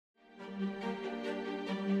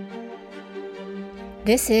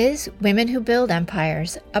This is Women Who Build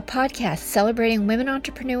Empires, a podcast celebrating women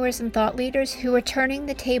entrepreneurs and thought leaders who are turning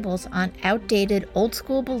the tables on outdated old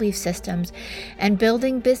school belief systems and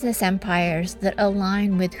building business empires that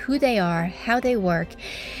align with who they are, how they work,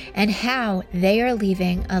 and how they are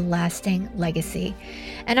leaving a lasting legacy.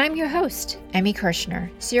 And I'm your host, Emmy Kirshner,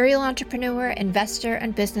 serial entrepreneur, investor,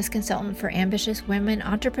 and business consultant for ambitious women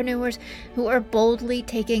entrepreneurs who are boldly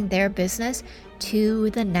taking their business to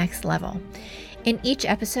the next level. In each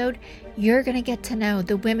episode, you're going to get to know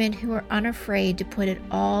the women who are unafraid to put it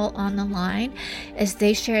all on the line as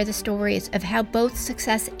they share the stories of how both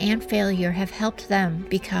success and failure have helped them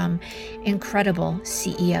become incredible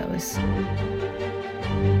CEOs.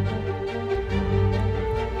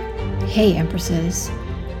 Hey, Empresses.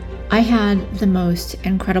 I had the most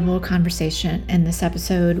incredible conversation in this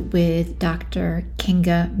episode with Dr.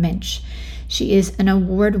 Kinga Mnich. She is an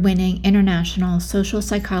award-winning international social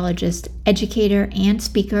psychologist, educator, and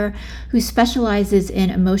speaker who specializes in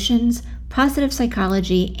emotions, positive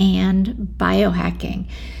psychology, and biohacking.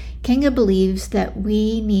 Kinga believes that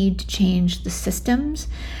we need to change the systems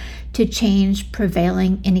to change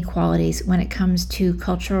prevailing inequalities when it comes to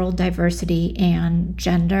cultural diversity and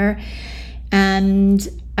gender. And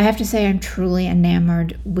I have to say, I'm truly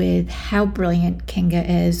enamored with how brilliant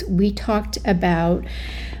Kinga is. We talked about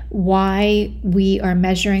why we are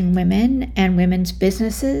measuring women and women's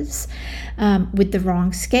businesses with the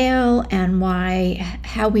wrong scale, and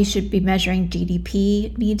how we should be measuring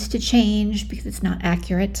GDP needs to change because it's not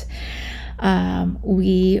accurate.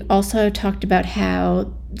 We also talked about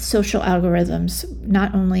how social algorithms,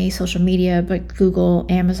 not only social media, but Google,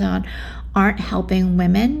 Amazon, aren't helping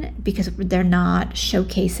women because they're not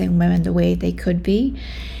showcasing women the way they could be.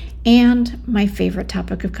 And my favorite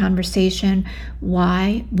topic of conversation,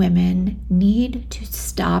 why women need to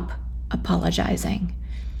stop apologizing.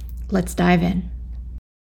 Let's dive in.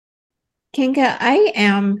 Kinga, I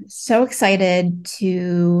am so excited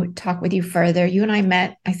to talk with you further. You and I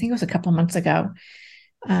met, I think it was a couple months ago,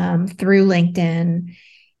 through LinkedIn.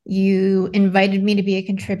 You invited me to be a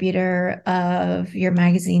contributor of your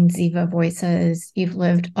magazine, Ziva Voices. You've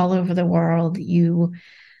lived all over the world. You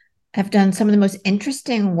have done some of the most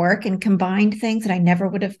interesting work and combined things that I never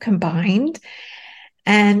would have combined.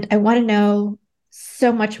 And I want to know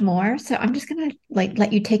so much more. So I'm just going to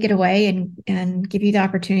let you take it away and give you the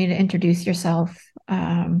opportunity to introduce yourself.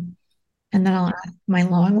 And then I'll ask my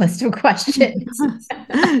long list of questions.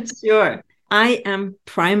 Sure. I am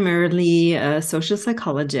primarily a social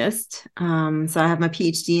psychologist. So I have my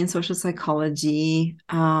PhD in social psychology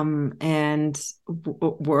and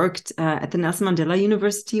worked at the Nelson Mandela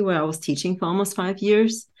University, where I was teaching for almost 5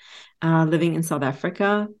 years, living in South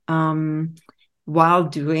Africa, while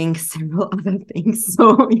doing several other things.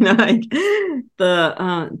 So,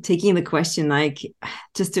 taking the question,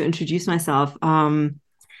 just to introduce myself,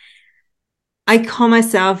 I call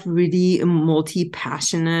myself really a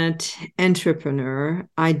multi-passionate entrepreneur.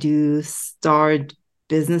 I do start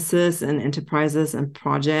businesses and enterprises and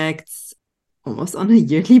projects almost on a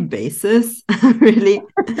yearly basis. Really,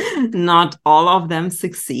 not all of them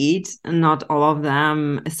succeed, and not all of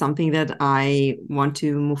them is something that I want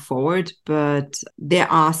to move forward. But there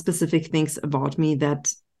are specific things about me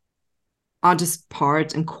that are just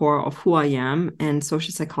part and core of who I am, and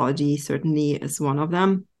social psychology certainly is one of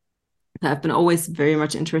them. I've been always very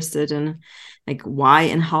much interested in why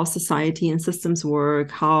and how society and systems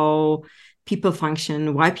work, how people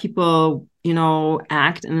function, why people,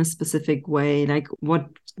 act in a specific way, what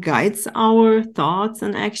guides our thoughts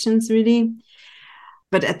and actions really.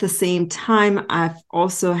 But at the same time, I've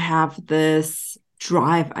also have this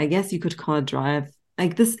drive, I guess you could call it drive,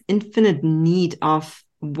 this infinite need of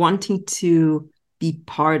wanting to be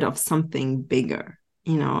part of something bigger,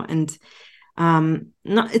 and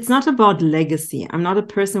it's not about legacy. I'm not a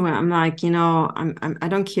person where I'm I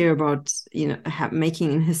don't care about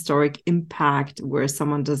making an historic impact where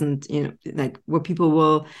someone doesn't where people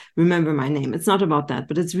will remember my name. It's not about that,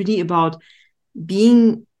 but it's really about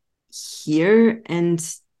being here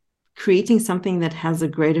and creating something that has a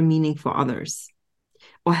greater meaning for others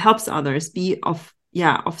or helps others, be of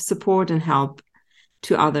support and help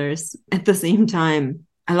to others. At the same time,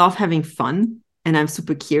 I love having fun and I'm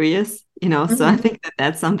super curious. So I think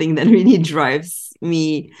that's something that really drives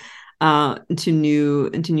me into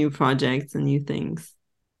new projects and new things.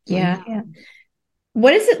 Yeah.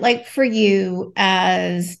 What is it like for you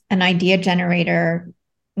as an idea generator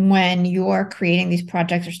when you're creating these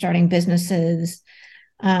projects or starting businesses?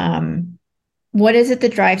 What is it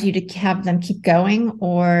that drives you to have them keep going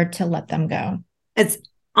or to let them go? It's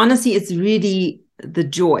honestly, it's really the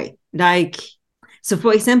joy. So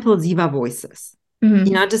for example, Ziva Voices.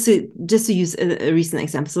 Mm-hmm. Just to use a recent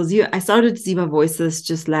example. So I started Ziva Voices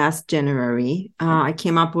just last January. I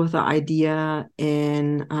came up with the idea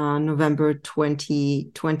in November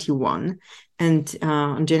 2021. And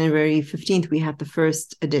on January 15th, we had the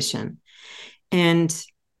first edition. And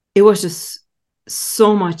it was just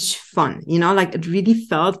so much fun. Like it really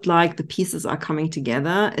felt like the pieces are coming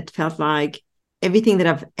together. It felt like everything that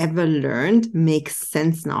I've ever learned makes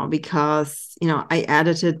sense now because, I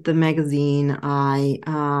edited the magazine. I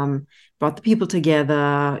brought the people together.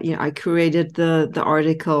 I curated the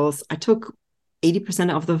articles. I took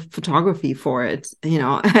 80% of the photography for it.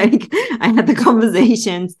 I had the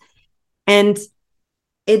conversations, and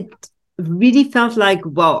it really felt like,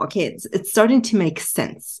 wow, okay, it's starting to make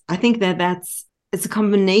sense. I think it's a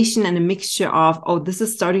combination and a mixture of, oh, this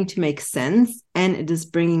is starting to make sense and it is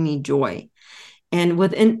bringing me joy. And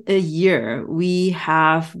within a year, we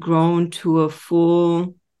have grown to a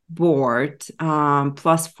full board,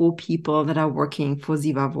 plus 4 people that are working for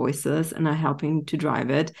Ziva Voices and are helping to drive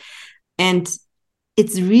it. And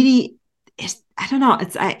it's really, I don't know,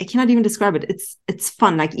 I cannot even describe it. It's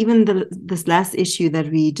fun. Like even this last issue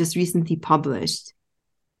that we just recently published,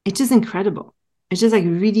 it's just incredible. It's just like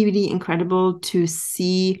really, really incredible to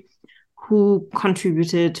see who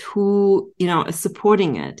contributed, who, is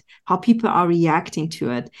supporting it, how people are reacting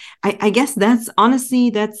to it. I guess that's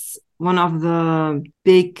one of the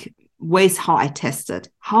big ways how I test it.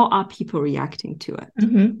 How are people reacting to it?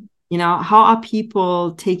 Mm-hmm. How are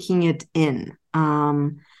people taking it in?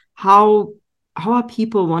 How are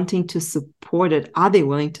people wanting to support it? Are they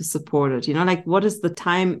willing to support it? Like what is the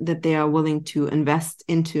time that they are willing to invest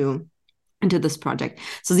into this project?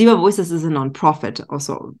 So Ziva Voices is a nonprofit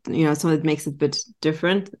also, so it makes it a bit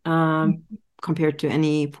different compared to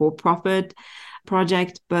any for-profit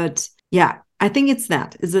project. But yeah, I think it's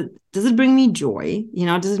that. Does it bring me joy?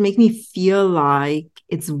 Does it make me feel like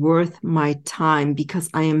it's worth my time because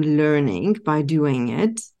I am learning by doing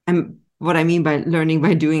it? And what I mean by learning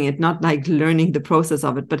by doing it, not like learning the process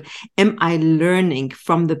of it, but am I learning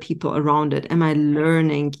from the people around it? Am I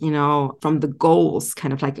learning, from the goals,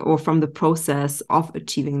 kind of like, or from the process of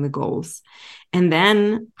achieving the goals? And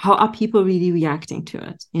then how are people really reacting to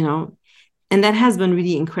it? And that has been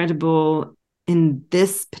really incredible in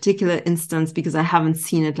this particular instance because I haven't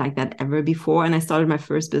seen it like that ever before. And I started my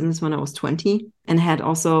first business when I was 20 and I had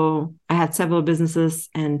several businesses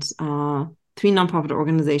and 3 nonprofit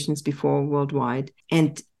organizations before worldwide.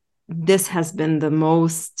 And this has been the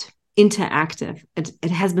most interactive.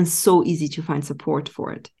 It has been so easy to find support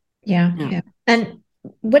for it. Yeah. And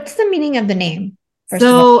what's the meaning of the name? First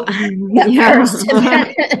of all? So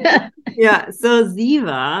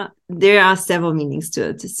Ziva, there are several meanings to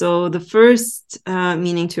it. So the first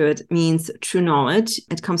meaning to it means true knowledge.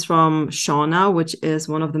 It comes from Shona, which is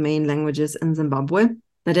one of the main languages in Zimbabwe.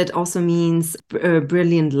 But it also means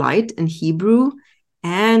brilliant light in Hebrew,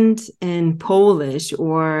 and in Polish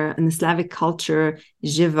or in the Slavic culture,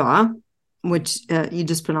 Jiva, which you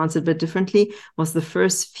just pronounce it a bit differently, was the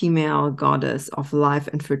first female goddess of life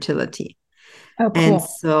and fertility. Oh, cool. And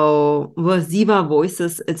so with Ziva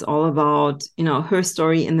Voices, it's all about, her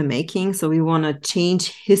story in the making. So we want to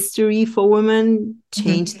change history for women,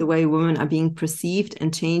 change the way women are being perceived,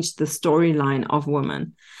 and change the storyline of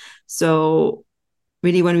women. So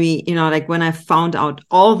really when we, when I found out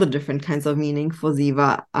all the different kinds of meaning for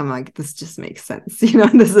Ziva, I'm like, this just makes sense. This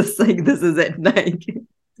is it. Like,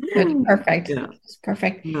 it's perfect. Yeah. It's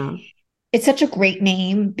perfect. Yeah. It's such a great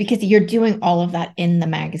name because you're doing all of that in the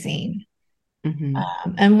magazine.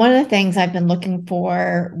 And one of the things I've been looking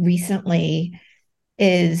for recently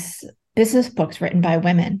is business books written by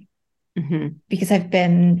women, because I've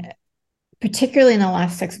been, particularly in the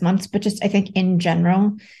last 6 months, but just I think in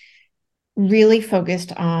general, really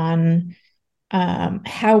focused on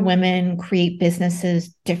how women create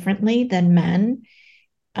businesses differently than men,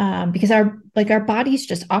 because our bodies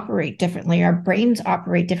just operate differently, our brains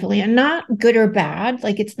operate differently, and not good or bad.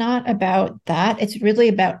 Like it's not about that. It's really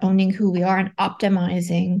about owning who we are and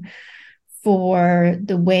optimizing for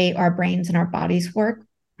the way our brains and our bodies work.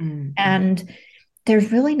 And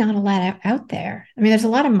there's really not a lot out there. I mean, there's a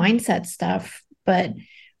lot of mindset stuff, but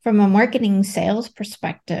from a marketing sales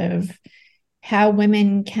perspective, how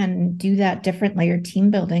women can do that differently, or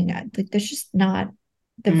team building, like there's just not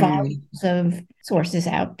the volumes of sources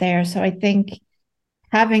out there. So I think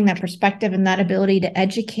having that perspective and that ability to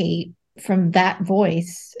educate from that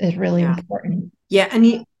voice is really important. Yeah. And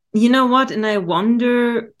you know what? And I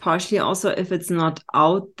wonder partially also if it's not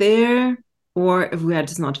out there or if we are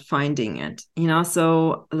just not finding it,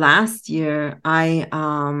 So last year my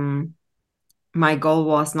goal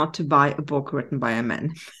was not to buy a book written by a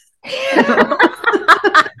man. You know?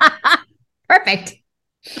 Perfect.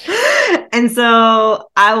 And so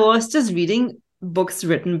I was just reading books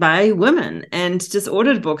written by women and just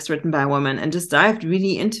ordered books written by women and just dived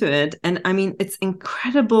really into it. And I mean, it's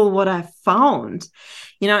incredible what I found,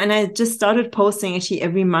 and I just started posting actually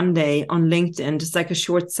every Monday on LinkedIn, just like a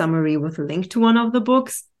short summary with a link to one of the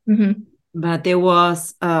books. Mm-hmm. But there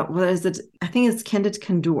was, what is it? I think it's Candid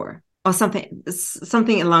Candor or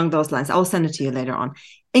something along those lines. I'll send it to you later on.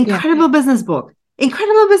 Yeah. Incredible business book.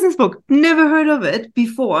 Incredible business book. Never heard of it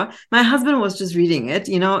before. My husband was just reading it,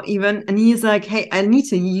 even, and he's like, hey, I need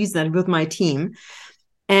to use that with my team.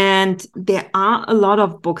 And there are a lot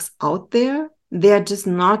of books out there. They're just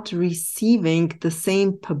not receiving the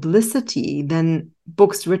same publicity than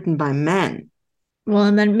books written by men. Well,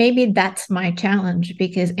 and then maybe that's my challenge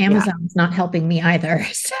because Yeah. Amazon's not helping me either.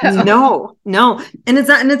 So, No. And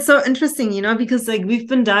it's so interesting, because like we've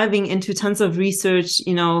been diving into tons of research,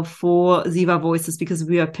 for Ziva Voices because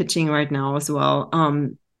we are pitching right now as well.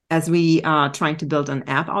 As we are trying to build an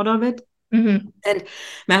app out of it. mm-hmm. And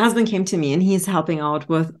my husband came to me and he's helping out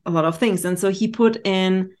with a lot of things. And so he put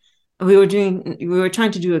in, we were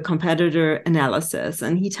trying to do a competitor analysis,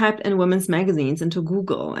 and he typed in women's magazines into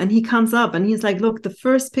Google, and he comes up and he's like, look, the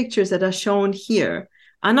first pictures that are shown here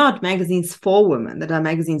are not magazines for women, that are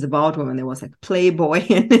magazines about women. There was like Playboy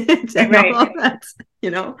in it and Right. all of that,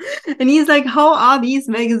 and he's like, how are these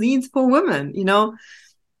magazines for women,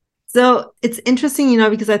 So it's interesting,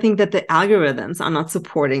 because I think that the algorithms are not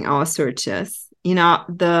supporting our searches.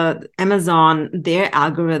 The Amazon, their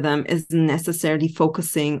algorithm isn't necessarily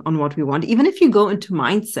focusing on what we want. Even if you go into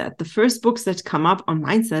mindset, the first books that come up on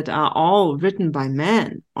mindset are all written by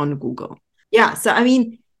men on Google. Yeah. So, I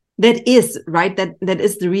mean, that is right. That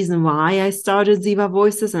is the reason why I started Ziva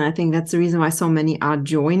Voices. And I think that's the reason why so many are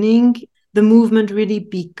joining the movement, really,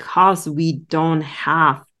 because we don't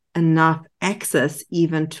have enough access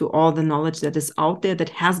even to all the knowledge that is out there that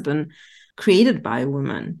has been created by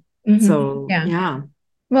women. Mm-hmm. So, Yeah. yeah.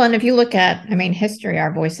 Well, and if you look at, history,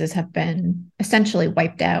 our voices have been essentially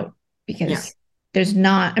wiped out Yeah. because there's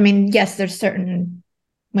not, yes, there's certain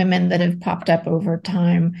women that have popped up over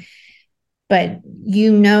time, but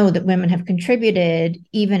that women have contributed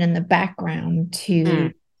even in the background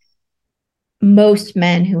to most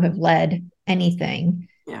men who have led anything.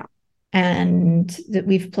 Yeah. And that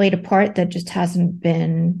we've played a part that just hasn't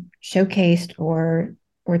been showcased or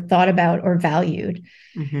thought about or valued.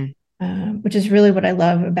 Mm-hmm. Which is really what I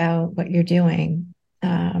love about what you're doing.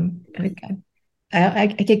 I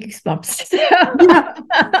get goosebumps.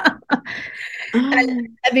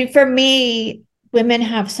 For me, women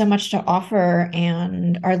have so much to offer,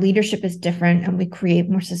 and our leadership is different, and we create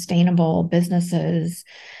more sustainable businesses,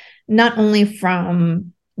 not only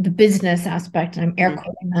from the business aspect, and I'm air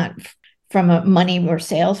quoting that from a money or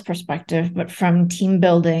sales perspective, but from team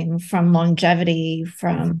building, from longevity,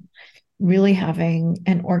 from really having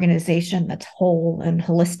an organization that's whole and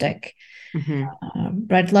holistic.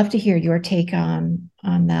 But I'd love to hear your take on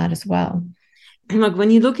that as well. Look,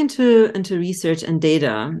 when you look into research and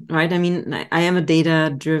data, right? I am a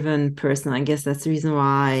data-driven person. I guess that's the reason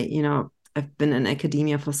why, I've been in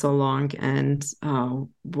academia for so long and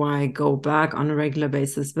why I go back on a regular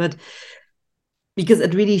basis. But because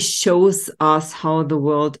it really shows us how the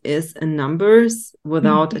world is in numbers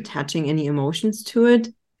without attaching any emotions to it.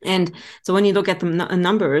 And so when you look at the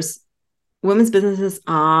numbers, women's businesses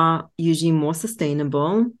are usually more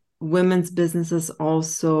sustainable. Women's businesses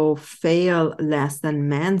also fail less than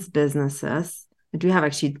men's businesses. I do have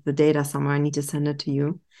actually the data somewhere. I need to send it to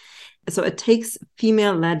you. So it takes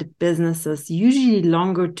female-led businesses usually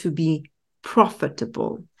longer to be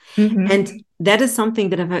profitable. And that is something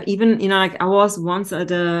that I've even, like I was once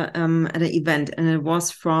at an event, and it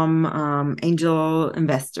was from angel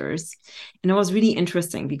investors. And it was really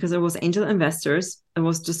interesting because it was angel investors. It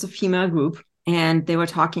was just a female group. And they were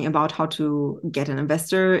talking about how to get an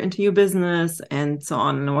investor into your business and so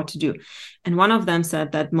on and what to do. And one of them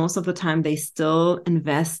said that most of the time they still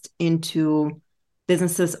invest into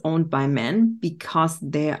businesses owned by men because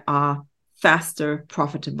they are faster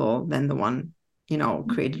profitable than the one,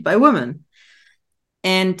 created by women.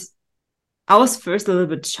 And I was first a little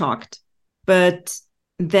bit shocked, but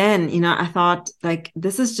then, I thought like,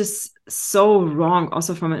 this is just so wrong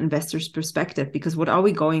also from an investor's perspective, because what are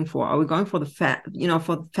we going for? Are we going for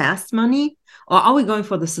for fast money, or are we going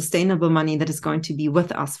for the sustainable money that is going to be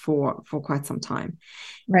with us for quite some time?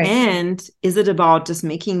 Right. And is it about just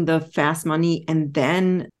making the fast money and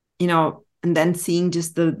then, seeing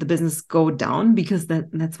just the business go down? Because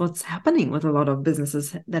that's what's happening with a lot of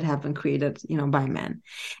businesses that have been created, by men.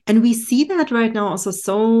 And we see that right now also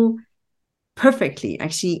so perfectly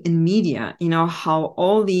actually in media, how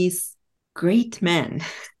all these great men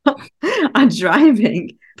are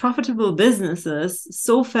driving profitable businesses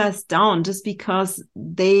so fast down just because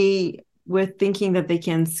they were thinking that they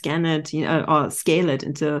can scan it, or scale it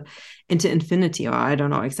into infinity, or I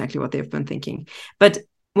don't know exactly what they've been thinking. But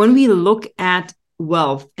when we look at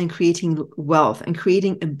wealth and creating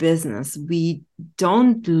a business, we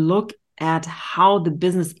don't look at how the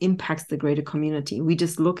business impacts the greater community. We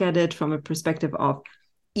just look at it from a perspective of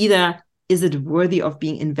either, is it worthy of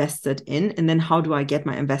being invested in? And then how do I get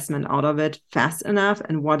my investment out of it fast enough?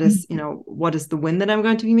 And what is, what is the win that I'm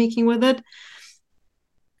going to be making with it?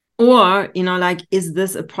 Or, like, is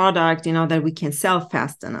this a product, that we can sell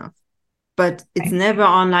fast enough? But it's never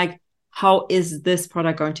on like, how is this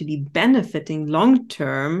product going to be benefiting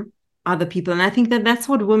long-term other people? And I think that that's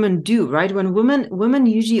what women do, right? When women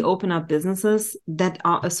usually open up businesses that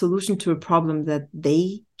are a solution to a problem that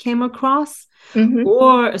they came across,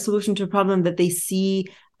 or a solution to a problem that they see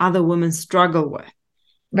other women struggle with.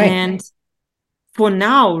 Right. And for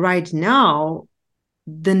now, right now,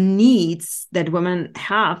 the needs that women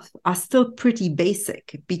have are still pretty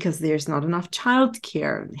basic, because there's not enough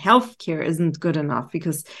childcare. Healthcare isn't good enough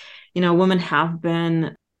because, women have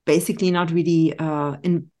been basically not really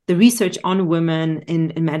in the research on women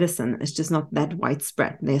in medicine is just not that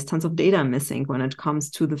widespread. There's tons of data missing when it comes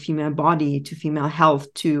to the female body, to female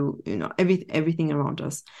health, to, everything around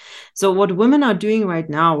us. So what women are doing right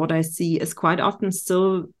now, what I see, is quite often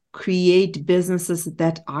still create businesses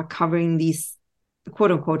that are covering these,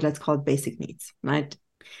 quote unquote, let's call it basic needs, right?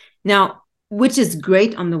 Now, which is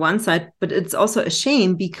great on the one side, but it's also a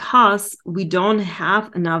shame because we don't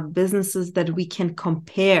have enough businesses that we can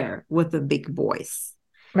compare with the big boys.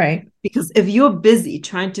 Right. Because if you're busy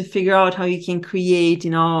trying to figure out how you can create,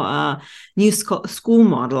 a new school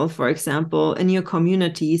model, for example, in your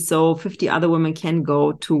community, so 50 other women can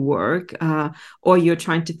go to work, or you're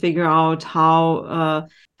trying to figure out how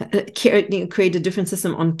create a different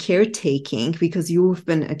system on caretaking because you've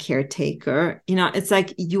been a caretaker, it's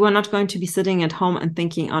like you are not going to be sitting at home and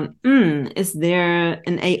thinking on, is there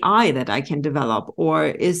an AI that I can develop, or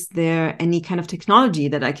is there any kind of technology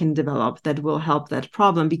that I can develop that will help that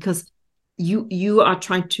problem? Because you are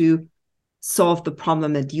trying to solve the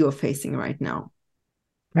problem that you are facing right now.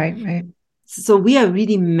 Right. So we are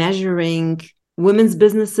really measuring women's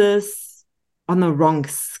businesses on the wrong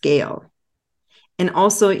scale. And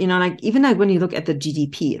also, like, even like when you look at the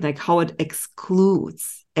GDP, like how it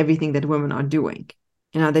excludes everything that women are doing.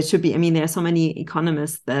 There should be, there are so many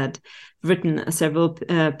economists that have written several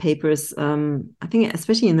papers, I think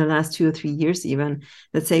especially in the last 2 or 3 years even,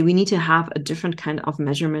 that say we need to have a different kind of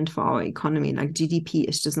measurement for our economy. Like GDP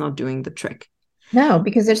is just not doing the trick. No,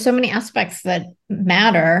 because there's so many aspects that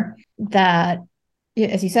matter that,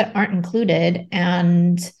 as you said, aren't included.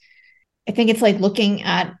 And I think it's like looking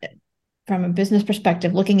at, from a business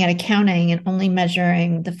perspective, looking at accounting and only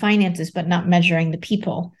measuring the finances, but not measuring the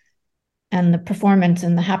people and the performance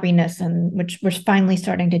and the happiness, and which we're finally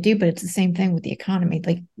starting to do. But it's the same thing with the economy,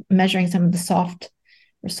 like measuring some of the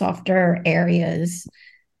softer areas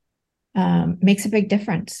makes a big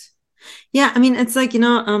difference. Yeah, it's like,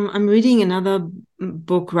 I'm reading another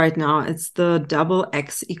book right now. It's the Double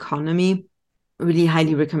X Economy. Really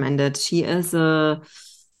highly recommended.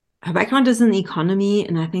 Her background is in economy,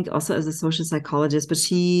 and I think also as a social psychologist, but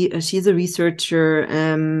she's a researcher.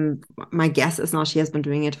 My guess is now she has been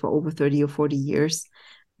doing it for over 30 or 40 years,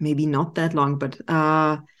 maybe not that long, but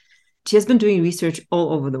she has been doing research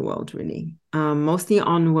all over the world, really, mostly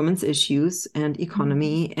on women's issues and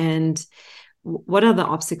economy, and what are the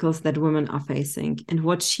obstacles that women are facing. And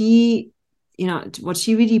what she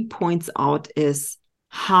really points out is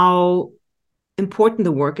how important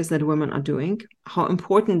the work is that women are doing, how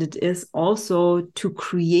important it is also to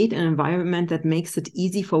create an environment that makes it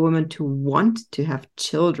easy for women to want to have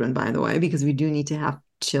children, by the way, because we do need to have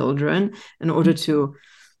children in order to,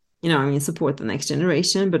 support the next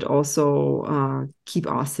generation, but also keep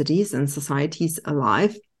our cities and societies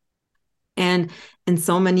alive. And in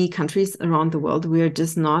so many countries around the world, we are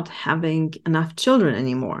just not having enough children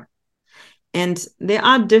anymore. And there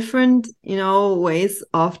are different, ways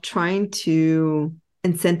of trying to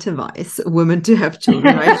incentivize women to have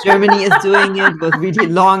children, right? Germany is doing it with really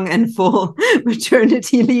long and full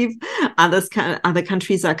maternity leave. Other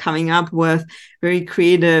countries are coming up with very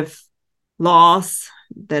creative laws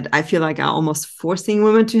that I feel like are almost forcing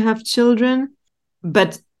women to have children.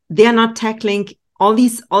 But they're not tackling all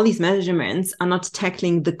these measurements are not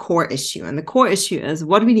tackling the core issue. And the core issue is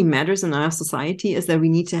what really matters in our society is that we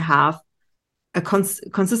need to have a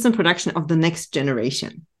consistent production of the next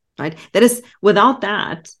generation, right? That is, without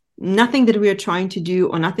that, nothing that we are trying to do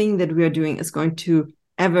or nothing that we are doing is going to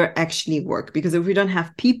ever actually work, because if we don't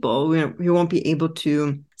have people, we won't be able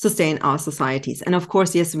to sustain our societies. And of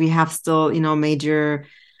course, yes, we have still, major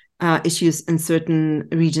issues in certain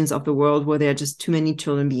regions of the world where there are just too many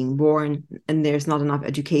children being born and there's not enough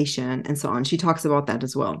education and so on. She talks about that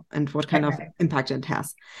as well and what kind of impact it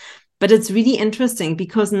has. But it's really interesting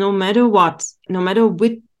because no matter what, no matter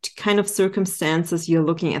which kind of circumstances you're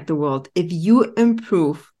looking at the world, if you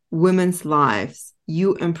improve women's lives,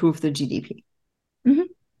 you improve the GDP. Mm-hmm.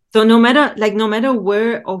 So no matter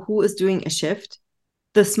where or who is doing a shift,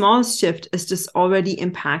 the smallest shift is just already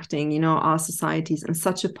impacting, our societies in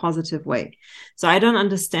such a positive way. So I don't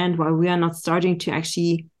understand why we are not starting to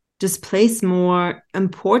actually just place more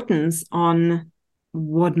importance on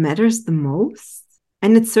what matters the most.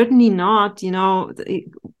 And it's certainly not,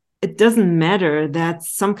 it doesn't matter that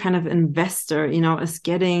some kind of investor, is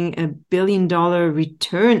getting $1 billion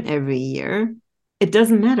return every year. It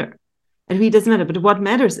doesn't matter. It really doesn't matter. But what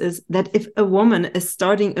matters is that if a woman is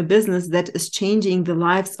starting a business that is changing the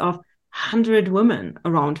lives of 100 women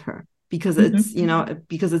around her, because it's,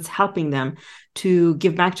 because it's helping them to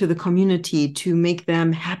give back to the community, to make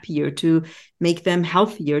them happier, to make them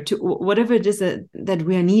healthier, to whatever it is that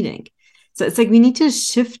we are needing. So it's like we need to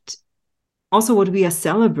shift also what we are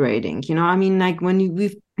celebrating. Like when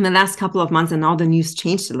we've in the last couple of months, and now the news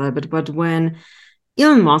changed a little bit, but when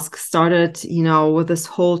Elon Musk started, with this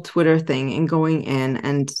whole Twitter thing and going in,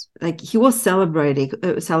 and like he was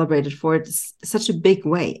celebrated for it such a big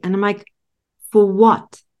way. And I'm like, for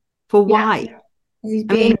what? For why?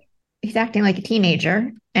 He's acting like a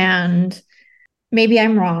teenager, and maybe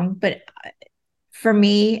I'm wrong, but for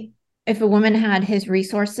me, if a woman had his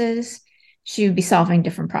resources, she would be solving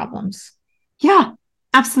different problems. Yeah,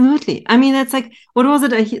 absolutely. That's like, what was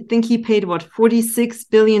it? I think he paid $46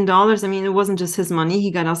 billion. It wasn't just his money.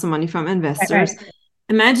 He got also money from investors. Right.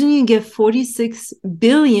 Imagine you give $46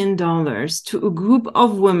 billion to a group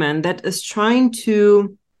of women that is trying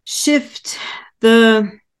to shift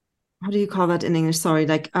the, how do you call that in English? Sorry,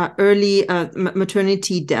 like early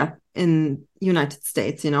maternity death in United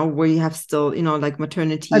States, where you have still, like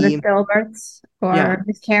maternity. Or the stillbirths or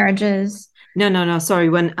miscarriages. No. Sorry.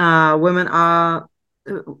 When women are,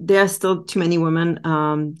 there are still too many women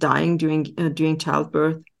dying during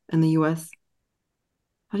childbirth in the U.S.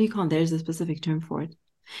 How do you call it? There's a specific term for it.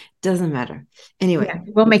 Doesn't matter. Anyway,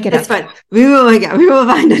 we'll make it up. It's fine. We will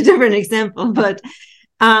find a different example. But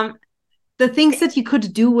the things that you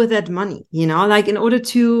could do with that money, like in order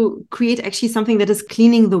to create actually something that is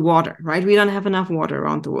cleaning the water, right? We don't have enough water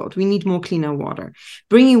around the world. We need more cleaner water.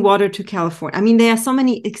 Bringing water to California. There are so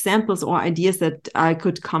many examples or ideas that I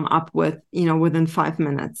could come up with, within 5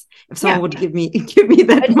 minutes. If someone would give me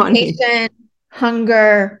that education, money.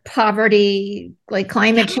 Hunger, poverty, like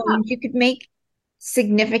climate change, you could make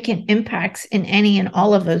significant impacts in any and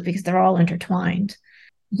all of those because they're all intertwined.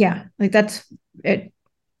 Yeah, like that's it.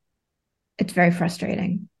 It's very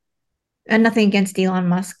frustrating. And nothing against Elon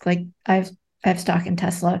Musk. Like I have stock in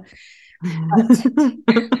Tesla.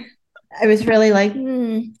 I was really like,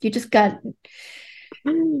 you just got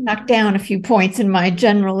knocked down a few points in my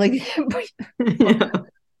general example. Yeah.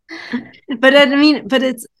 But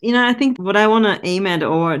it's, I think what I want to aim at,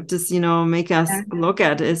 or just, make us look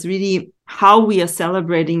at, is really how we are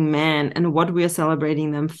celebrating men and what we are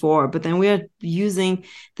celebrating them for. But then we are using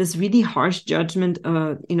this really harsh judgment,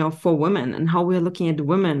 for women, and how we are looking at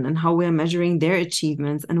women and how we are measuring their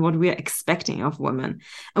achievements and what we are expecting of women.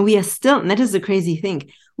 And we are still, and that is the crazy thing,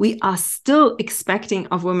 we are still expecting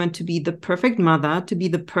of women to be the perfect mother, to be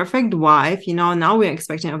the perfect wife. Now we're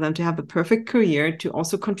expecting of them to have the perfect career, to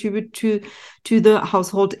also contribute to the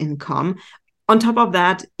household income. On top of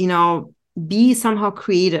that, be somehow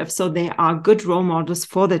creative, so they are good role models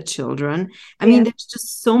for the children. There's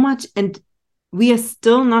just so much, and we are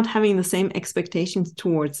still not having the same expectations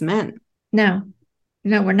towards men. No,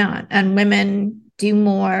 we're not. And women do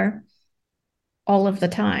more all of the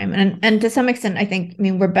time. And to some extent, I think,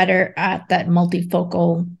 we're better at that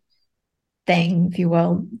multifocal thing, if you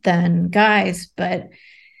will, than guys, but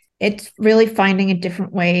it's really finding a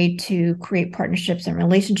different way to create partnerships and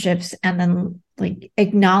relationships, and then like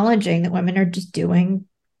acknowledging that women are just doing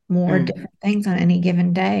more different things on any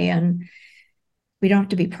given day, and we don't have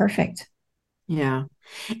to be perfect. Yeah.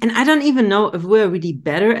 And I don't even know if we're really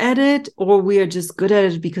better at it, or we are just good at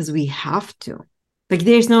it because we have to. Like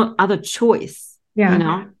there's no other choice.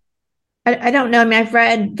 Yeah. I don't know. I've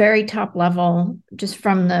read very top level, just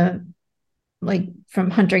from from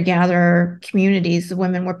hunter-gatherer communities, the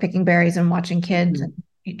women were picking berries and watching kids.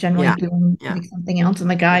 generally Yeah. doing Yeah. like something else, and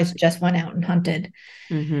the guys just went out and hunted.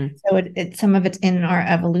 Mm-hmm. So some of it's in our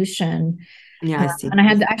evolution. Yeah, I see. And I I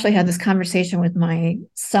had see. actually had this conversation with my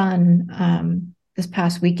son this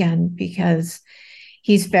past weekend because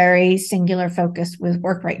he's very singular focused with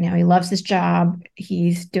work right now. He loves his job.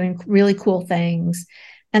 He's doing really cool things,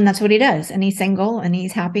 and that's what he does. And he's single and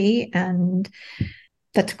he's happy, and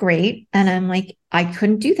that's great. And I'm like, I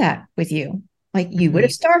couldn't do that with you. Like, you would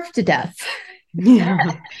have Mhm. starved to death.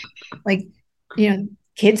 Yeah. Like,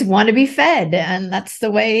 kids want to be fed, and that's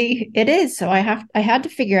the way it is. So I had to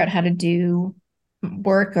figure out how to do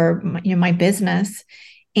work or my business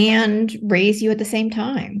and raise you at the same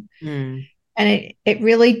time. Mm. And it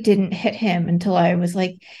really didn't hit him until I was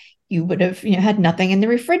like, you would have had nothing in the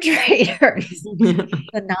refrigerator. He's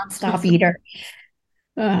a nonstop eater.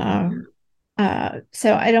 Um,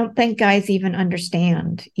 so I don't think guys even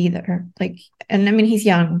understand either. Like, and I mean, he's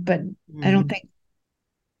young, but I don't Mm. think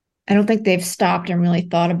I don't think they've stopped and really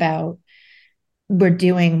thought about we're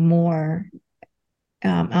doing more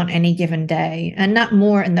on any given day, and not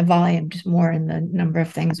more in the volume, just more in the number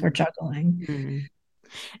of things we're juggling. Mm.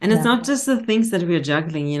 And it's Yeah. not just the things that we're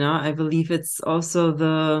juggling, I believe it's also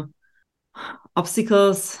the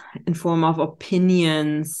obstacles in form of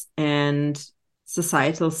opinions and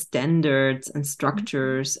societal standards and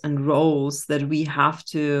structures and roles that we have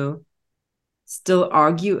to still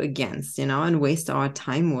argue against, and waste our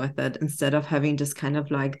time with it instead of having just kind of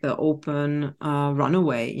like the open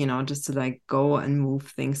runaway, just to like go and move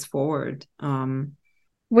things forward.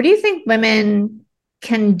 What do you think women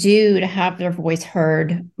can do to have their voice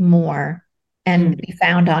heard more and Mm. be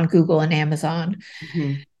found on Google and Amazon?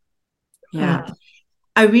 Mhm. Yeah. Uh,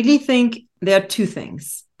 I really think there are two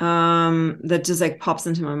things that just like pops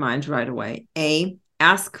into my mind right away.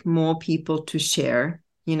 Ask more people to share,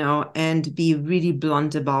 and be really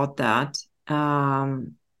blunt about that.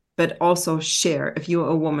 But also share, if you're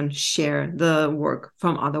a woman, share the work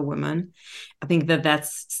from other women. I think that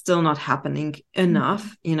that's still not happening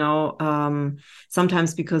enough,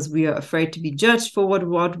 sometimes because we are afraid to be judged for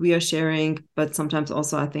what we are sharing, but sometimes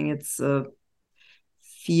also I think it's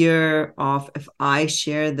fear of, if I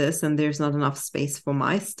share this and there's not enough space for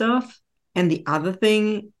my stuff. And the other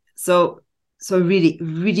thing, so really,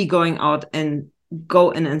 really going out and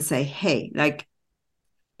go in and say, hey, like,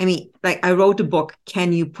 I mean, like, I wrote a book.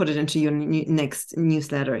 Can you put it into your next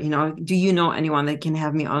newsletter? Do you know anyone that can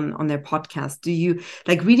have me on their podcast? Do you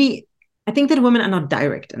like really? I think that women are not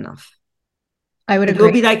direct enough. I would It will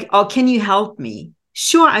agree. be like, oh, can you help me?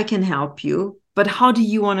 Sure, I can help you, but how do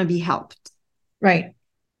you want to be helped? Right.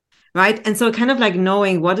 Right. And so kind of like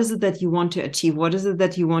knowing what is it that you want to achieve, what is it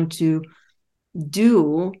that you want to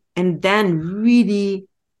do, and then really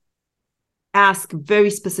ask very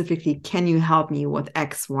specifically, can you help me with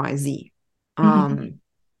XYZ? Mhm.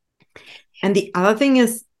 And the other thing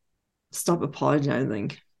is, stop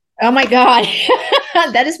apologizing. Oh my God.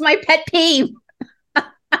 That is my pet peeve.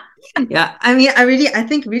 Yeah, I mean, I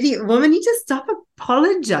think really women need to stop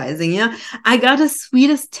apologizing. I got a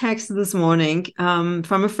sweetest text this morning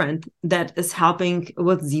from a friend that is helping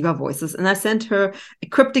with Ziva Voices, and I sent her a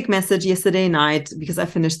cryptic message yesterday night because I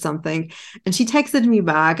finished something, and she texted me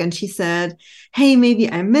back and she said, "Hey, maybe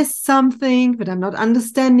I missed something, but I'm not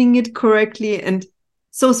understanding it correctly." And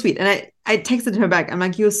so sweet. And I texted her back. I'm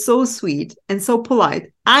like, "You're so sweet and so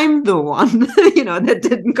polite. I'm the one, that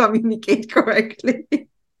didn't communicate correctly."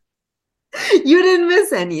 You didn't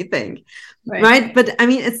miss anything, Right. right? But I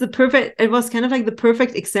mean, it was kind of like the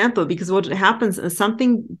perfect example, because what happens is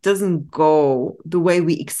something doesn't go the way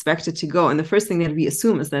we expect it to go, and the first thing that we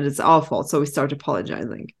assume is that it's our fault, so we start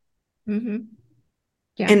apologizing. Yeah.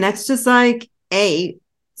 And that's just like,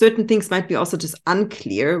 certain things might be also just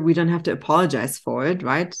unclear. We don't have to apologize for it,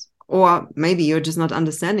 right? Or maybe you're just not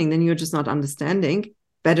understanding, then you're just not understanding.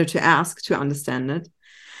 Better to ask to understand it.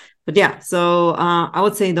 But yeah, so I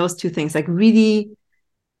would say those two things, like really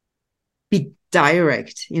be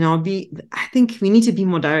direct. I think we need to be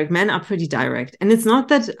more direct. Men are pretty direct, and it's not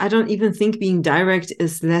that I don't even think being direct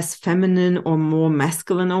is less feminine or more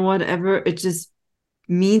masculine or whatever. It just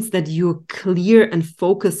means that you're clear and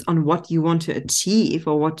focused on what you want to achieve,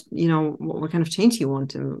 or what kind of change you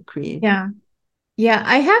want to create. Yeah. Yeah.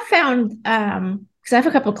 I have found, because I have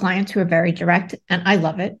a couple of clients who are very direct and I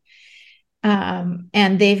love it.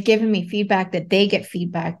 And they've given me feedback that they get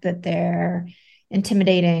feedback that they're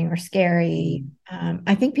intimidating or scary.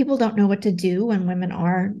 I think people don't know what to do when women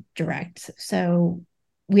are direct. So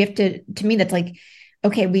we have to me, that's like,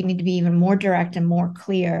 okay, we need to be even more direct and more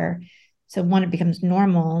clear. So one, it becomes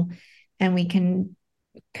normal and we can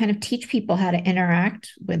kind of teach people how to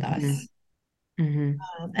interact with Mhm. us.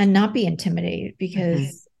 Mm-hmm. and not be intimidated, Mm-hmm.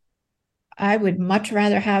 because I would much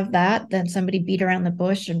rather have that than somebody beat around the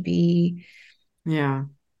bush and be Yeah.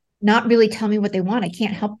 not really tell me what they want. I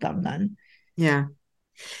can't help them then. Yeah.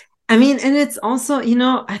 I mean, and it's also,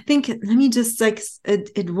 I think, let me just like, I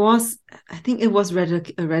think it was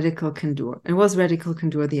Radical Candor. It was Radical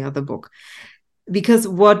Candor, the other book. Because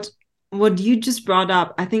what you just brought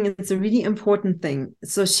up, I think it's a really important thing.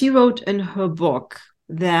 So she wrote in her book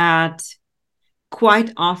that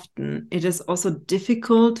quite often it is also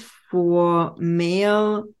difficult for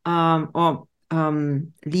male or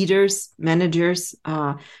leaders, managers,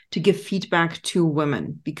 to give feedback to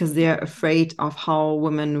women because they are afraid of how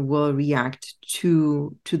women will react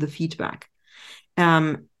to the feedback.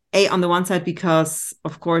 On the one side, because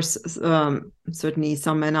of course, certainly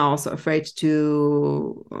some men are also afraid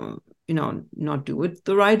to, not do it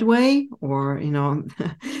the right way, or I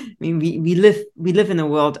mean, we live in a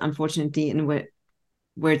world, unfortunately, in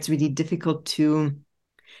where it's really difficult to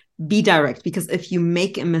be direct, because if you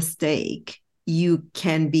make a mistake, you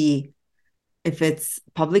can be, if it's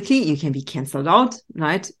publicly, you can be canceled out,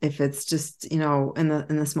 right? If it's just, in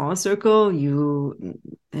a smaller circle, you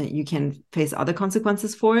can face other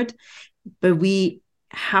consequences for it. But we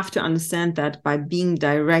have to understand that by being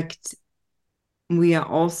direct, we are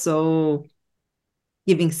also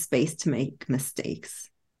giving space to make mistakes.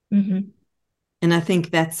 Mm-hmm. And I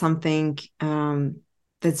think that's something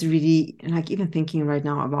that's really, like, even thinking right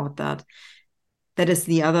now about that, that's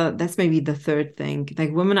maybe the third thing.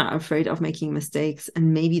 Like, women are afraid of making mistakes,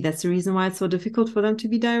 and maybe that's the reason why it's so difficult for them to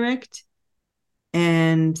be direct.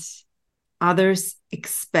 And others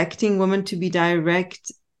expecting women to be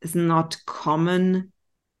direct is not common.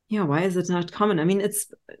 Yeah, why is it not common? I mean, it's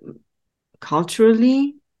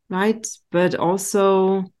culturally, right? But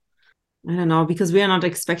also, I don't know, because we are not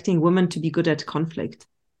expecting women to be good at conflict.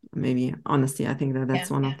 Maybe, honestly, I think that's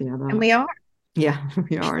Yeah. one of the And other. we are. Yeah,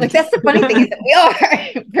 we Like, aren't. that's the funny thing, is that we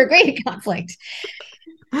are. We're great at conflict.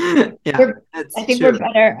 Yeah, We're, I that's think we're true.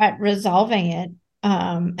 better at resolving it,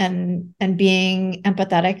 and being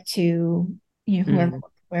empathetic to, whoever Mm,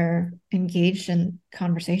 we're engaged in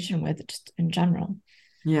conversation with, just in general.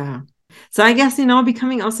 yeah. So I guess,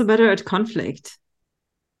 becoming also better at conflict.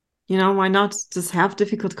 Why not just have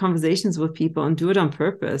difficult conversations with people and do it on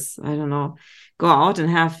purpose? I don't know. Go out and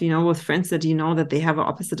have, with friends that that they have an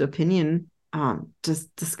opposite opinion.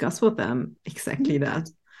 Just discuss with them exactly that.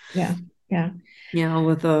 Yeah, yeah. Yeah.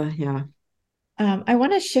 I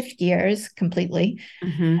want to shift gears completely,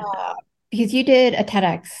 Mm-hmm. uh, because you did a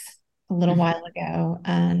TEDx a little while Mm-hmm. ago,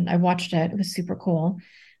 and I watched it. It was super cool,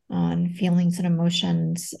 on feelings and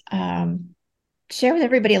emotions. Share with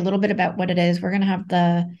everybody a little bit about what it is. We're going to have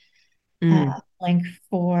the link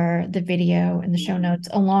for the video in the show notes,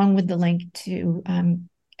 along with the link to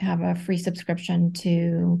have a free subscription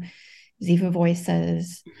to Ziva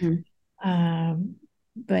Voices. Mm-hmm.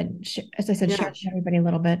 But as I said, share Yeah. with everybody a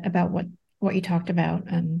little bit about what you talked about,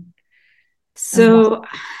 and what. So,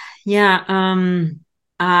 yeah, I'm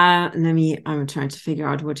trying to figure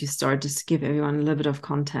out where to start, just to give everyone a little bit of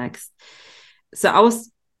context. So I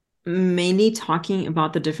was mainly talking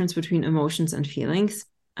about the difference between emotions and feelings,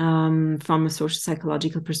 from a social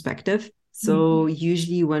psychological perspective. So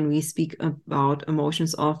usually when we speak about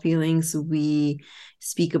emotions or feelings, we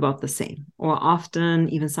speak about the same, or often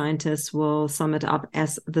even scientists will sum it up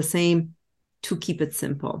as the same to keep it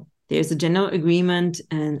simple. There's a general agreement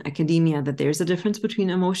in academia that there's a difference between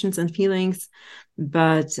emotions and feelings,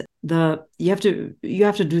 but you have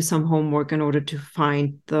to do some homework in order to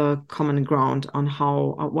find the common ground on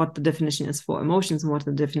what the definition is for emotions and what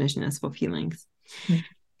the definition is for feelings.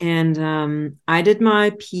 And I did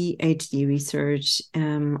my PhD research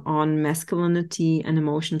on masculinity and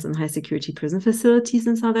emotions in high security prison facilities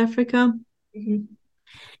in South Africa. Mhm.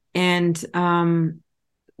 And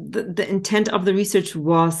the intent of the research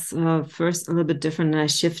was first a little bit different, and I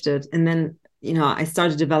shifted. And then, I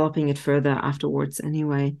started developing it further afterwards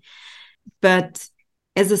anyway. But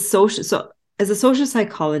as a social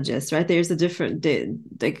psychologist, right, there's a different,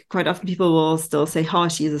 like, quite often people will still say, oh,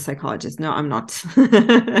 she's a psychologist. No, I'm not.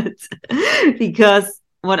 Because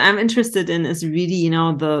what I'm interested in is really,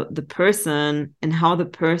 the person and how the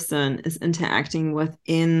person is interacting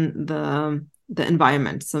within the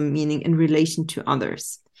environment. So meaning in relation to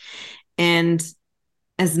others. And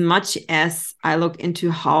as much as I look into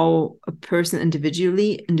how a person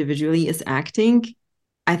individually is acting,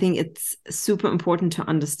 I think it's super important to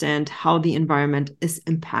understand how the environment is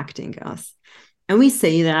impacting us. And we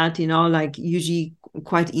say that, like, usually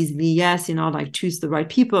quite easily, yes, like, choose the right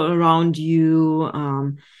people around you,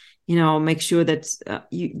 make sure that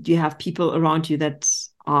you have people around you that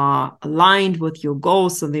are aligned with your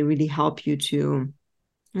goals. So they really help you to,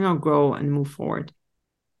 grow and move forward.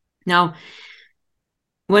 Now,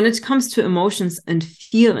 when it comes to emotions and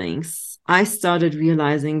feelings, I started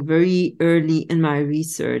realizing very early in my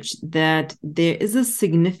research that there is a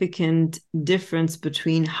significant difference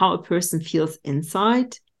between how a person feels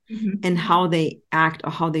inside and how they act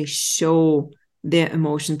or how they show their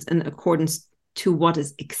emotions in accordance to what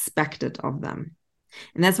is expected of them.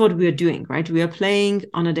 And that's what we're doing, right? We are playing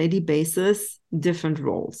on a daily basis different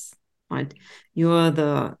roles, right? You're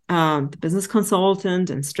the business consultant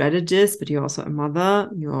and strategist, but you're also a mother.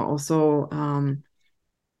 You're also, I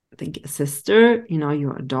think, a sister.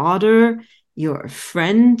 You're a daughter. You're a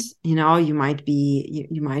friend. You might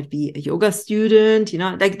be a yoga student.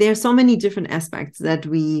 Like there are so many different aspects that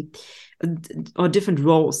or different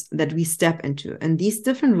roles that we step into, and these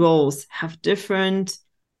different roles have different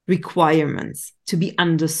requirements to be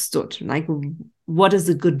understood. Like, what is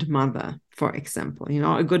a good mother, for example?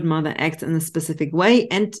 A good mother acts in a specific way,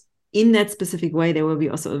 and in that specific way, there will be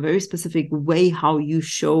also a very specific way how you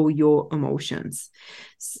show your emotions.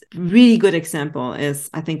 Really good example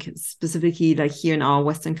is, I think, specifically like here in our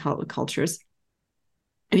Western cultures,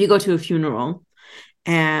 if you go to a funeral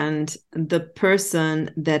and the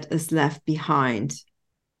person that is left behind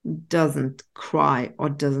doesn't cry or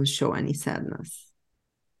doesn't show any sadness,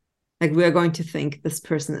 like we're going to think this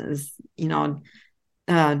person is,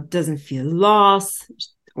 doesn't feel loss,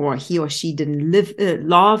 or he or she didn't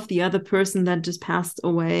love the other person that just passed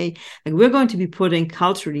away. Like we're going to be putting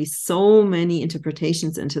culturally so many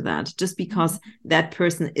interpretations into that, just because that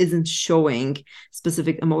person isn't showing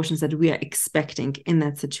specific emotions that we are expecting in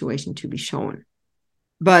that situation to be shown.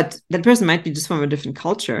 But that person might be just from a different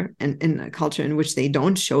culture, and in a culture in which they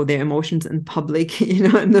don't show their emotions in public, in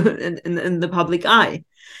the public eye.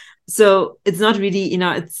 So it's not really,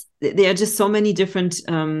 there are just so many different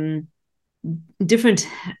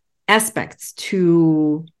aspects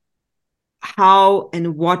to how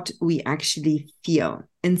and what we actually feel.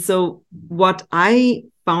 And so what I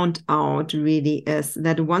found out really is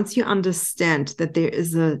that once you understand that there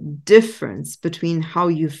is a difference between how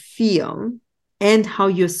you feel and how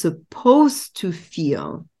you're supposed to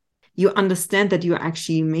feel, you understand that you're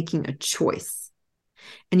actually making a choice.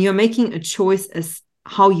 And you're making a choice as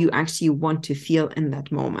how you actually want to feel in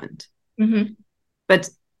that moment. But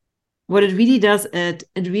what it really does, it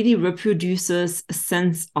really reproduces a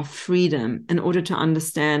sense of freedom in order to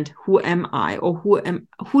understand who am I, or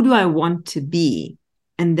who do I want to be,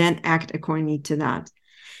 and then act accordingly to that.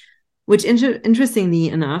 Which interestingly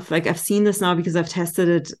enough, like I've seen this now because I've tested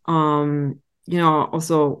it,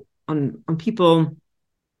 also on people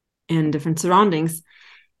in different surroundings.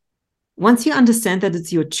 Once you understand that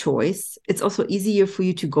it's your choice, it's also easier for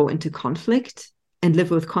you to go into conflict and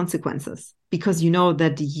live with consequences, because you know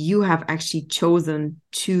that you have actually chosen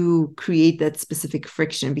to create that specific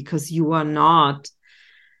friction because you are not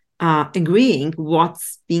agreeing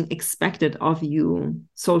what's being expected of you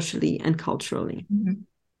socially and culturally.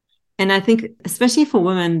 And I think, especially for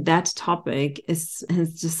women, that topic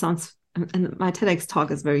just sounds, and my TEDx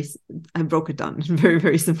talk is I broke it down in very,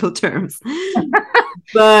 very simple terms.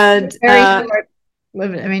 But short.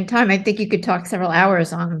 I mean, time, I think you could talk several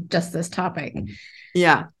hours on just this topic.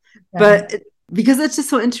 Yeah. But because it's just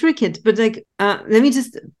so intricate. But like, let me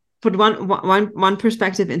just put one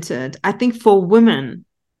perspective into it. I think for women,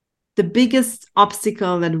 the biggest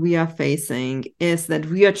obstacle that we are facing is that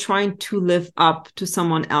we are trying to live up to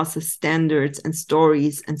someone else's standards and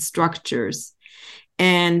stories and structures.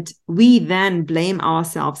 And we then blame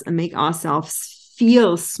ourselves and make ourselves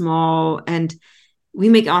feel small, and we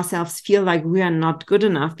make ourselves feel like we are not good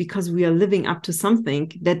enough because we are living up to something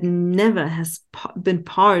that never has been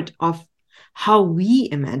part of how we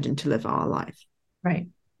imagine to live our life. Right.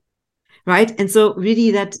 And so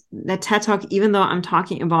really that TED Talk, even though I'm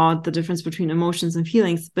talking about the difference between emotions and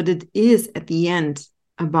feelings, but it is at the end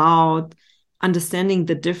about understanding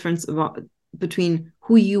the difference between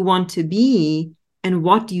who you want to be and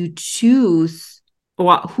what you choose,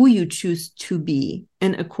 or who you choose to be,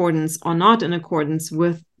 in accordance or not in accordance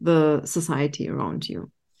with the society around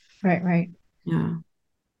you. Right. Yeah.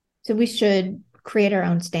 So we should create our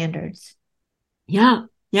own standards. Yeah,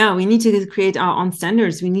 we need to create our own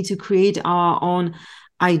standards. We need to create our own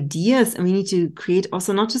ideas, and we need to create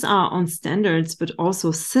also not just our own standards, but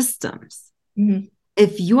also systems.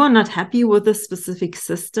 If you are not happy with a specific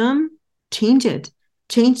system, change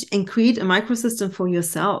and create a microsystem for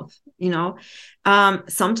yourself.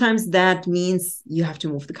 Sometimes that means you have to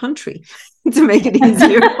move the country to make it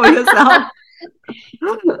easier for yourself.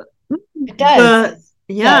 It does.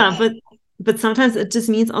 But but sometimes it just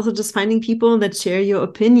means also just finding people that share your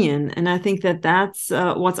opinion. And I think that that's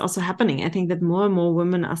what's also happening. I think that more and more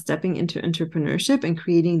women are stepping into entrepreneurship and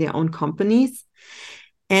creating their own companies.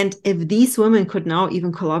 And if these women could now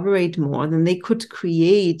even collaborate more, then they could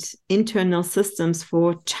create internal systems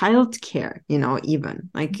for childcare, even.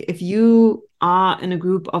 Like if you are in a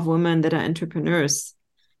group of women that are entrepreneurs,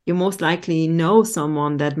 you most likely know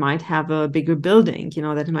someone that might have a bigger building,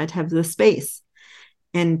 that might have the space.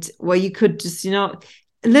 And where you could just, a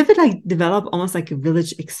little bit like develop almost like a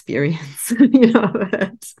village experience,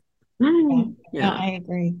 that. Yeah. No, Yeah. I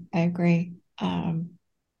agree. I agree.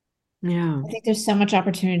 Yeah. I think there's so much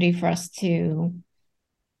opportunity for us to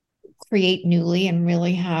create newly and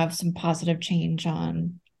really have some positive change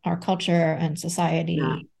on our culture and Yeah. society,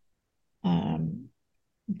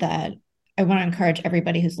 that I want to encourage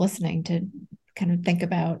everybody who's listening to kind of think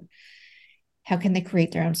about how can they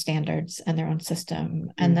create their own standards and their own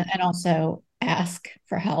system, and and also ask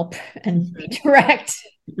for help and be direct.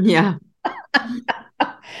 Yeah.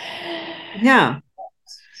 Yeah.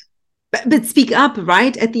 But speak up,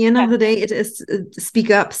 right? At the end of the day, it is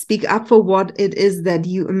speak up for what it is that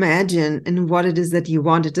you imagine and what it is that you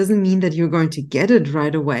want. It doesn't mean that you're going to get it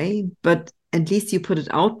right away, but at least you put it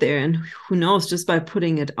out there. And who knows, just by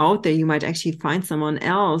putting it out there, you might actually find someone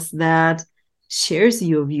else that shares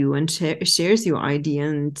your view and shares your idea,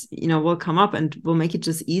 and will come up and will make it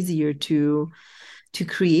just easier to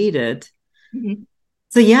create it. Mm-hmm.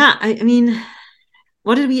 So yeah, I mean,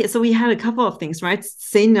 what did we, so we had a couple of things, right?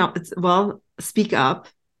 Say no, speak up.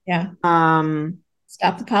 Yeah.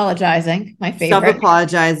 Stop apologizing, my Stop favorite.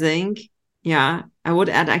 apologizing. Yeah, I would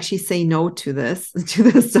add actually say no to this, to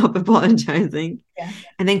the stop apologizing. Yeah.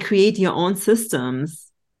 And then create your own systems.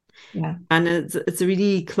 Yeah. And it's a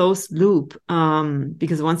really closed loop,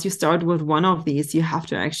 because once you start with one of these, you have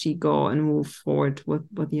to actually go and move forward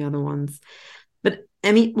with the other ones. But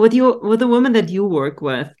I mean, with the women that you work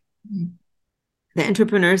with, Mm-hmm. the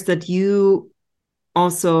entrepreneurs that you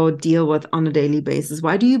also deal with on a daily basis,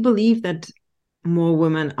 why do you believe that more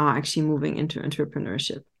women are actually moving into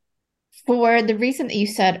entrepreneurship? For the reason that you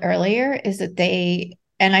said earlier is that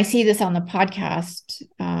and I see this on the podcast,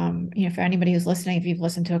 for anybody who's listening, if you've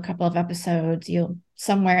listened to a couple of episodes, you'll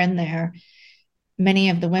somewhere in there,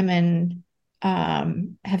 many of the women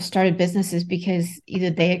have started businesses because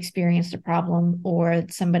either they experienced a problem or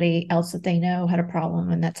somebody else that they know had a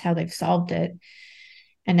problem, and that's how they've solved it.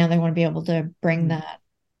 And now they want to be able to bring that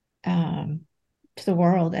to the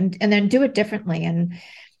world and then do it differently, and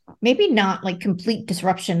maybe not like complete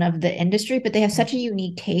disruption of the industry, but they have such a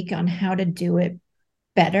unique take on how to do it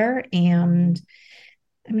better. And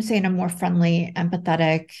I'm saying a more friendly,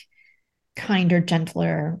 empathetic, kinder,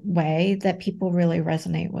 gentler way that people really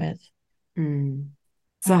resonate with.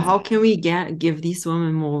 So how can we give these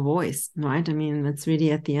women more voice, right? I mean, that's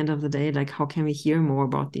really at the end of the day, like, how can we hear more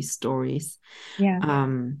about these stories? Yeah.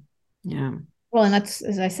 Yeah. Well, and that's,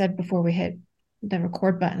 as I said before we hit the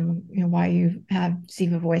record button, why you have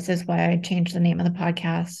Ziva Voices, why I changed the name of the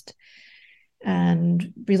podcast,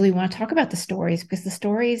 and really want to talk about the stories, because the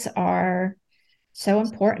stories are so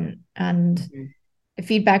important. And the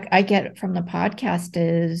feedback I get from the podcast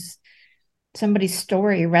is somebody's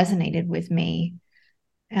story resonated with me.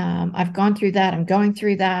 I've gone through that. I'm going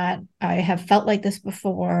through that. I have felt like this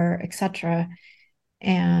before, etc.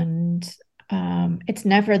 And it's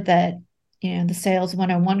never that, the sales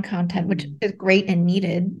 101 content, which is great and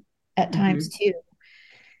needed at times too,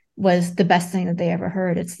 was the best thing that they ever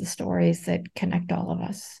heard. It's the stories that connect all of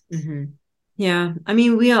us. Yeah. I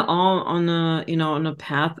mean, we are all on a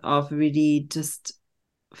path of really just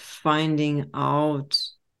finding out,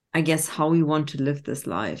 I guess, how we want to live this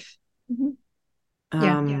life.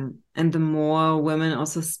 And the more women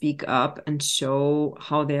also speak up and show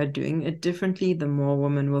how they are doing it differently, the more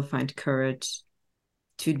women will find courage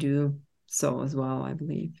to do so as well, I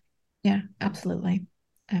believe. Yeah, absolutely.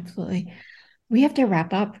 Absolutely. We have to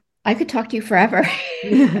wrap up. I could talk to you forever.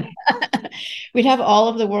 We'd have all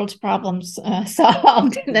of the world's problems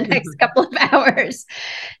solved in the next couple of hours.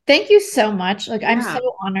 Thank you so much. Like, I'm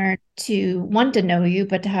so honored to know you,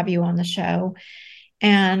 but to have you on the show.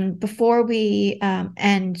 And before we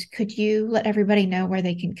end, could you let everybody know where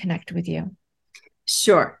they can connect with you?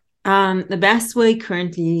 Sure. The best way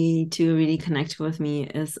currently to really connect with me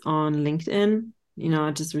is on LinkedIn.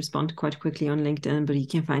 I just respond quite quickly on LinkedIn, but you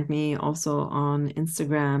can find me also on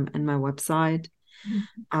Instagram and my website.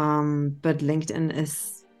 But LinkedIn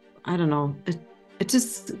is, I don't know, it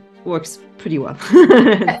just works pretty well.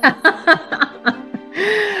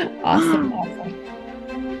 Awesome.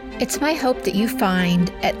 It's my hope that you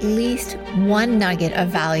find at least one nugget of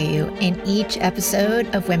value in each episode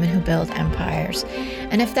of Women Who Build Empires.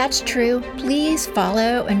 And if that's true, please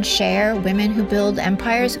follow and share Women Who Build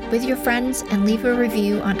Empires with your friends and leave a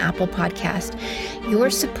review on Apple Podcast.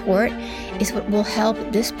 Your support is what will help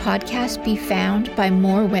this podcast be found by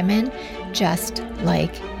more women just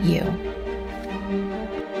like you.